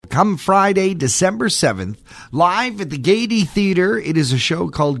come Friday, December 7th, live at the Gaiety Theatre. It is a show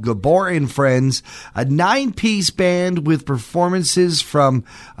called Gabor and Friends, a 9-piece band with performances from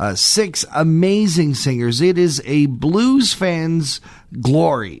 6 amazing singers. It is a blues fan's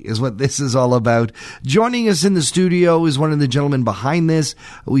glory is what this is all about. Joining us in the studio is one of the gentlemen behind this.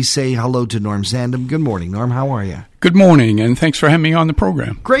 We say hello to Norm Sandham. Good morning, Norm. How are you? Good morning, and thanks for having me on the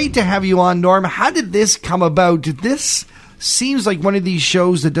program. Great to have you on, Norm. How did this come about? This seems like one of these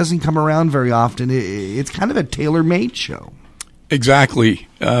shows that doesn't come around very often. It's kind of a tailor-made show. Exactly.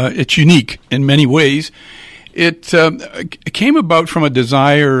 It's unique in many ways. It came about from a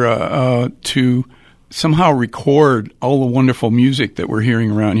desire to somehow record all the wonderful music that we're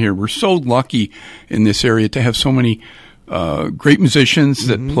hearing around here. We're so lucky in this area to have so many great musicians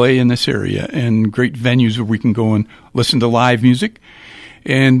that play in this area and great venues where we can go and listen to live music.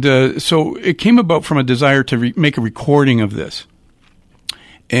 And so it came about from a desire to make a recording of this.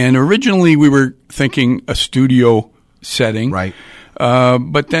 And originally we were thinking a studio setting. Right.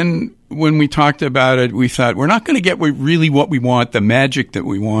 But then when we talked about it, we thought we're not going to get really what we want, the magic that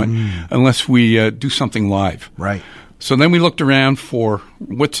we want, unless we do something live. Right. So then we looked around for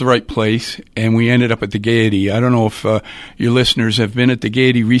what's the right place, and we ended up at the Gaiety. I don't know if your listeners have been at the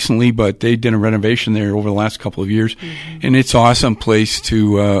Gaiety recently, but they did a renovation there over the last couple of years, and it's an awesome place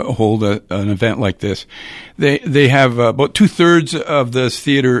to hold an event like this. They have about 2/3 of this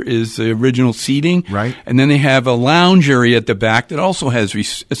theater is the original seating, right, and then they have a lounge area at the back that also has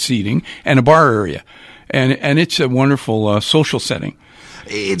seating and a bar area, and it's a wonderful social setting.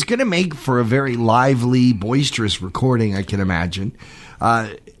 It's going to make for a very lively, boisterous recording, I can imagine.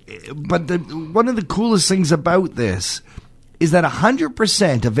 But one of the coolest things about this is that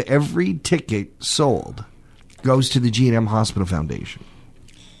 100% of every ticket sold goes to the G&M Hospital Foundation.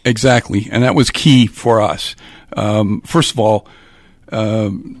 Exactly, and that was key for us. First of all,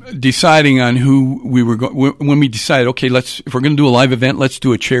 deciding on who we were going. When we decided, okay, if we're going to do a live event, let's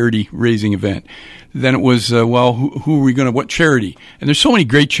do a charity raising event. Then it was, who are we going to, what charity? And there's so many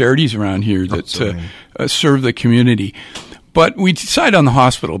great charities around here that serve the community. But we decided on the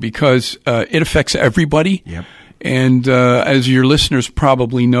hospital because it affects everybody. Yep. And as your listeners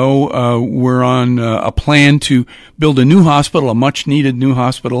probably know, we're on a plan to build a new hospital, a much-needed new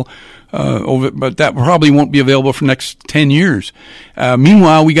hospital, but that probably won't be available for the next 10 years.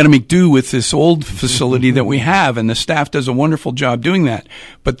 Meanwhile, we got to make do with this old facility that we have, and the staff does a wonderful job doing that.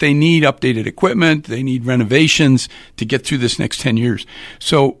 But they need updated equipment, they need renovations to get through this next 10 years.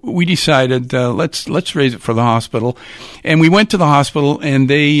 So we decided let's raise it for the hospital, and we went to the hospital, and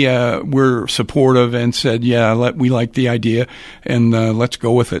they were supportive and said, yeah, we like the idea, and let's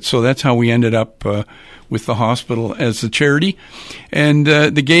go with it. So that's how we ended up with the hospital as a charity. And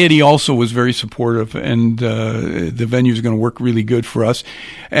the Gaiety also was very supportive, and the venue is going to work really good for us.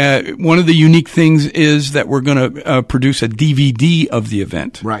 One of the unique things is that we're going to produce a DVD of the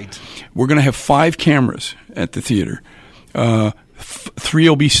event. Right. We're going to have 5 cameras at the theater. 3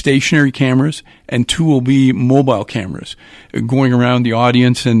 will be stationary cameras, and 2 will be mobile cameras going around the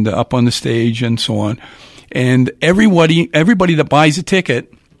audience and up on the stage and so on. And everybody that buys a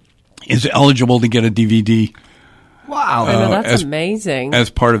ticket is eligible to get a DVD. Wow. I know, that's amazing. As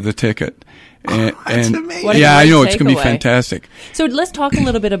part of the ticket. That's amazing. I know, it's going to be fantastic. So let's talk a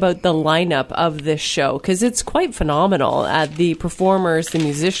little bit about the lineup of this show, because it's quite phenomenal. The performers, the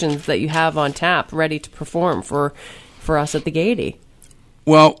musicians that you have on tap ready to perform for us at the Gaiety.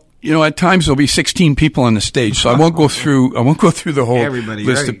 Well, at times there'll be 16 people on the stage, so I won't go through the whole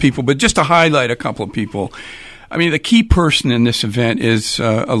list of people, but just to highlight a couple of people. I mean, the key person in this event is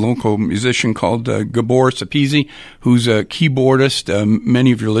a local musician called Gabor Sapizi, who's a keyboardist.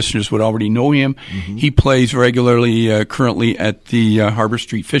 Many of your listeners would already know him. Mm-hmm. He plays regularly currently at the Harbor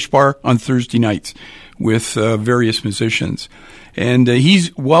Street Fish Bar on Thursday nights with various musicians. And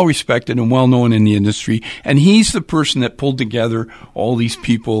he's well-respected and well-known in the industry, and he's the person that pulled together all these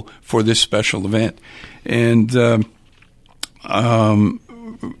people for this special event. And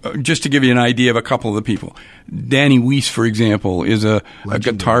just to give you an idea of a couple of the people, Danny Weiss, for example, is a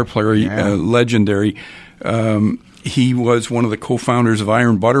guitar player, legendary. He was one of the co-founders of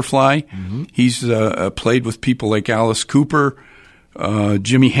Iron Butterfly. Mm-hmm. He's played with people like Alice Cooper,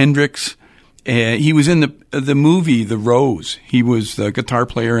 Jimi Hendrix. He was in the movie The Rose. He was the guitar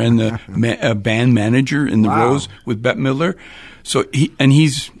player and the band manager in The Rose with Bette Midler. So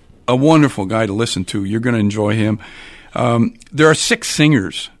he's a wonderful guy to listen to. You're going to enjoy him. There are 6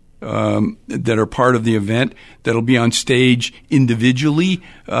 singers that are part of the event that'll be on stage individually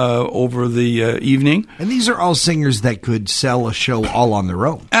over the evening. And these are all singers that could sell a show all on their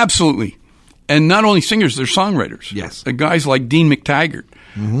own. Absolutely. And not only singers, they're songwriters. Yes. Guys like Dean McTaggart,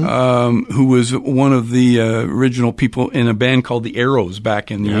 who was one of the original people in a band called the Arrows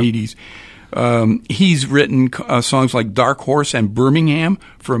back in the 80s. He's written songs like Dark Horse and Birmingham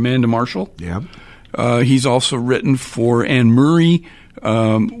for Amanda Marshall. Yeah. He's also written for Anne Murray,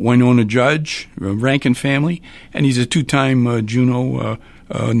 Winona Judge, Rankin Family, and he's a two-time Juno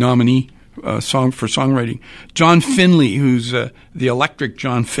nominee for songwriting. John Finley, who's the electric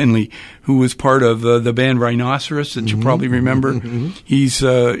John Finley, who was part of the band Rhinoceros that you probably remember. He's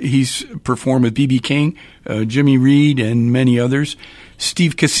performed with B.B. King, Jimmy Reed, and many others.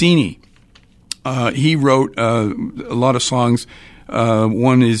 Steve Cassini. He wrote a lot of songs.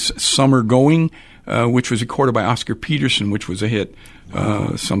 One is Summer Going, which was recorded by Oscar Peterson, which was a hit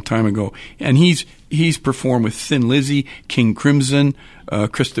some time ago. And he's performed with Thin Lizzy, King Crimson,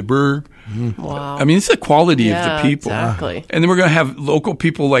 Krista Berg. Wow. I mean, it's the quality of the people. Exactly. And then we're going to have local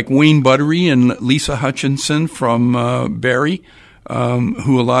people like Wayne Buttery and Lisa Hutchinson from Barrie,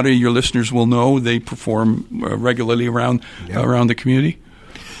 who a lot of your listeners will know. They perform regularly around the community.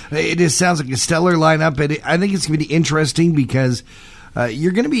 It just sounds like a stellar lineup, and I think it's going to be interesting because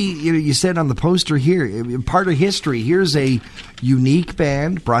you're going to be, you said on the poster here, part of history. Here's a unique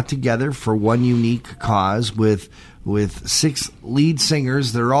band brought together for one unique cause with 6 lead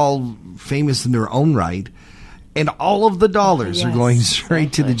singers. They're all famous in their own right, and all of the dollars are going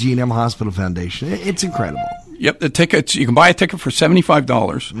straight to the G&M Hospital Foundation. It's incredible. Yep, the tickets, you can buy a ticket for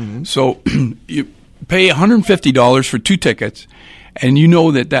 $75. So you pay $150 for 2 tickets. And you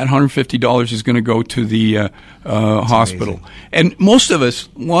know that $150 is going to go to the hospital. Amazing. And most of us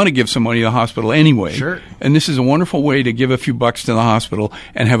want to give some money to the hospital anyway. Sure. And this is a wonderful way to give a few bucks to the hospital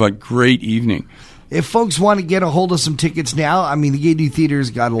and have a great evening. If folks want to get a hold of some tickets now, I mean, the Gaiety Theater's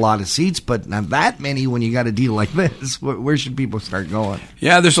got a lot of seats, but not that many when you got a deal like this. Where should people start going?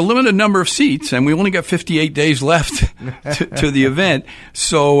 Yeah, there's a limited number of seats, and we only got 58 days left to the event.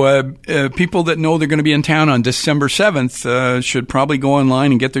 So people that know they're going to be in town on December 7th should probably go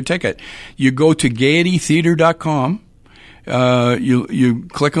online and get their ticket. You go to Gaiety-Theater.com. You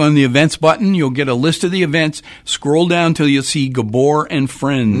click on the events button. You'll get a list of the events. Scroll down till you'll see Gabor and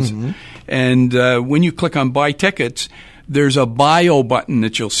Friends. And when you click on buy tickets, there's a bio button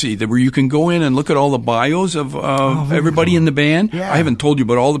that you'll see where you can go in and look at all the bios of everybody in the band. Yeah. I haven't told you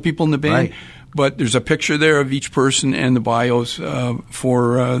about all the people in the band, but there's a picture there of each person and the bios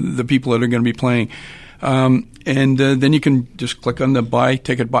for the people that are going to be playing. And then you can just click on the buy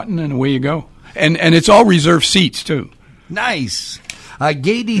ticket button and away you go. And it's all reserved seats too. Nice.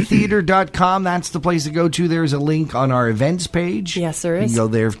 GaityTheater.com, that's the place to go to. There's a link on our events page. Yes, there is. You can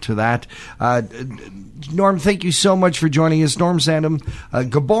go there to that. Norm, thank you so much for joining us. Norm Sandham,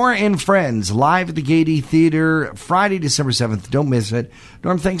 Gabor and Friends, live at the Gaiety Theater, Friday, December 7th. Don't miss it.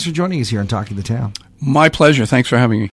 Norm, thanks for joining us here on Talking the Town. My pleasure. Thanks for having me.